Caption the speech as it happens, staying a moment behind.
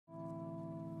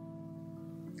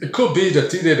It could be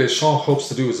that Didier Deschamps hopes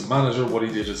to do as a manager what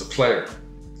he did as a player,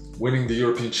 winning the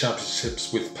European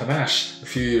Championships with panache a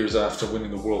few years after winning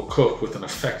the World Cup with an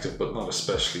effective but not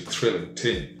especially thrilling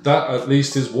team. That at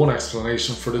least is one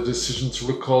explanation for the decision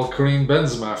to recall Karim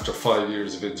Benzema after 5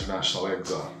 years of international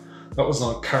exile. That was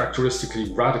an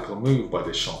uncharacteristically radical move by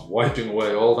Deschamps, wiping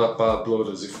away all that bad blood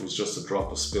as if it was just a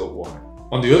drop of spilt wine.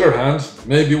 On the other hand,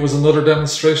 maybe it was another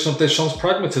demonstration of Deschamps'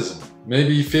 pragmatism.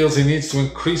 Maybe he feels he needs to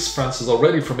increase France's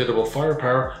already formidable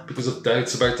firepower because of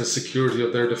doubts about the security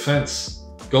of their defence.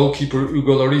 Goalkeeper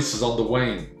Hugo Lloris is on the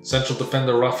wane. Central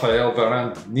defender Raphaël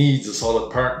Varane needs a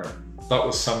solid partner. That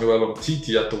was Samuel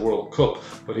Umtiti at the World Cup,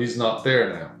 but he's not there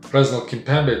now. Presnel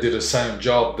Kimpembe did a sound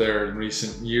job there in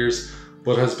recent years,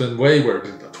 but has been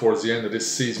wayward towards the end of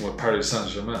this season with Paris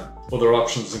Saint-Germain. Other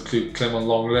options include Clément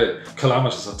Lenglet,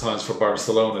 calamitous at times for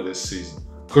Barcelona this season,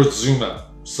 Kurt Zouma,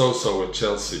 so-so with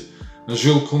Chelsea, and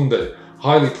Jules Koundé,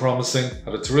 highly promising,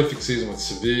 had a terrific season with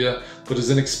Sevilla, but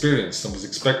is inexperienced and was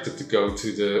expected to go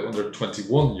to the under-21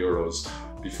 Euros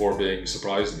before being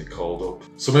surprisingly called up.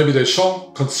 So maybe Deschamps,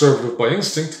 conservative by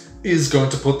instinct, is going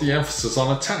to put the emphasis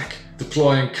on attack,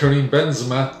 deploying Karim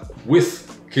Benzema with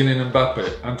Kylian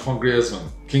Mbappe, Antoine Griezmann,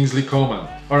 Kingsley Coman,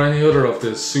 or any other of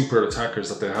the super attackers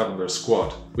that they have in their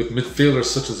squad. With midfielders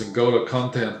such as N'Golo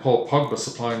Kanté and Paul Pogba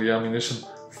supplying the ammunition,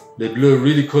 les Bleus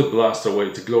really could blast their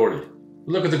way to glory.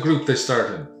 Look at the group they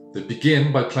start in. They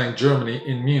begin by playing Germany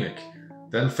in Munich,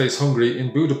 then face Hungary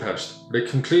in Budapest. They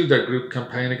conclude their group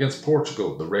campaign against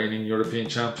Portugal, the reigning European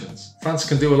champions. France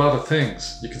can do a lot of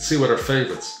things. You can see why they're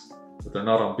favourites, but they're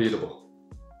not unbeatable.